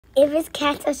It was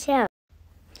Castle-Ep.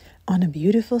 On a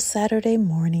beautiful Saturday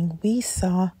morning, we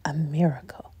saw a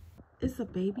miracle. It's a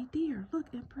baby deer. Look,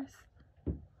 Empress.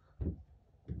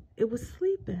 It was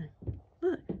sleeping.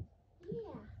 Look.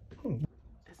 Yeah.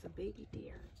 That's a baby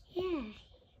deer. Yeah.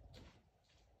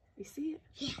 You see it?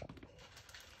 Yeah.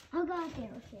 I'll go out there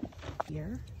with you.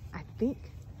 Here, I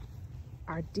think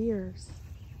our deers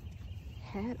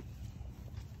had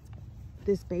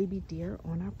this baby deer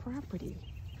on our property.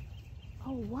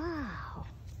 Oh, wow.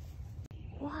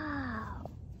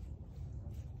 Wow.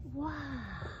 Wow.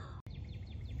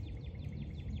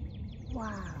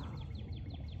 Wow.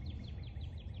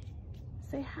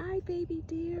 Say hi, baby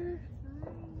deer.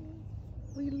 Hi.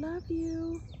 We love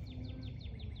you.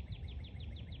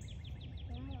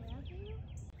 I love you.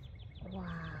 Wow.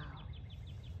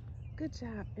 Good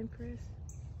job, Empress.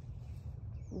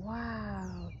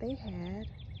 Wow. They had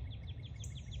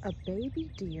a baby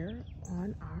deer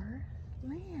on our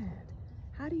land.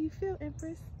 How do you feel,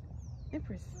 Empress?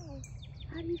 Empress,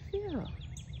 how do you feel?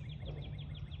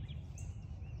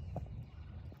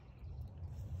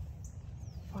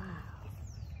 Wow.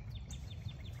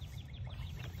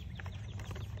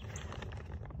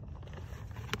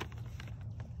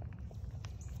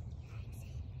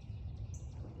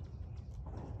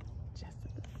 Just a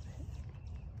little bit.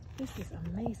 This is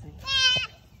amazing.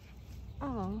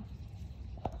 Oh.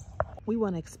 We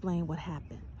want to explain what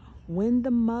happened. When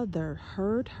the mother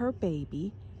heard her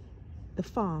baby, the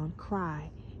fawn, cry,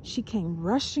 she came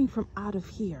rushing from out of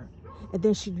here. And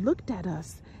then she looked at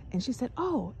us and she said,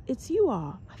 "Oh, it's you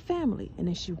all, my family." And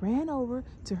then she ran over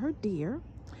to her deer.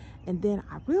 And then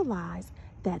I realized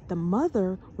that the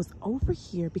mother was over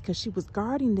here because she was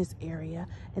guarding this area.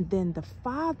 And then the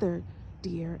father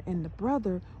deer and the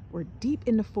brother were deep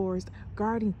in the forest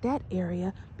guarding that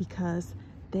area because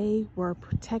they were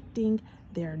protecting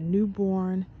their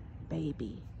newborn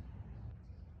baby.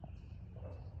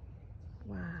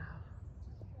 Wow.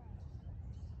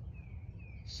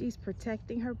 She's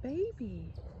protecting her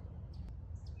baby.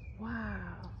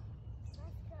 Wow.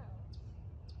 Let's go.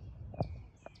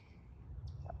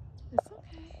 It's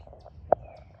okay.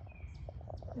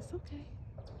 It's okay.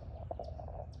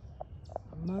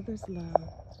 A mother's love.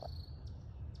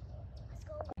 Let's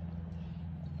go.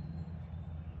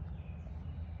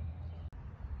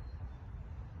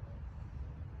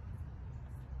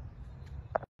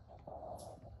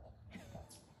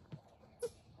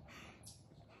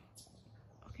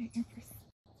 Okay, Empress.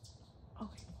 Oh,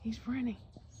 he's running.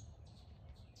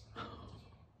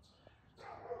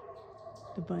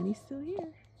 The bunny's still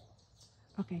here.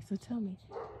 Okay, so tell me,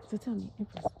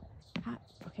 Empress.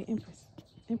 Okay,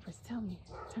 Empress, tell me.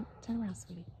 Turn around,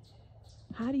 sweetie.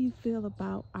 How do you feel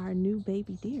about our new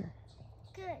baby deer?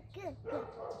 Good.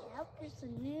 Yep, there's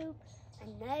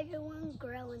another one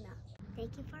growing up.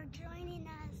 Thank you for joining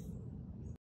us.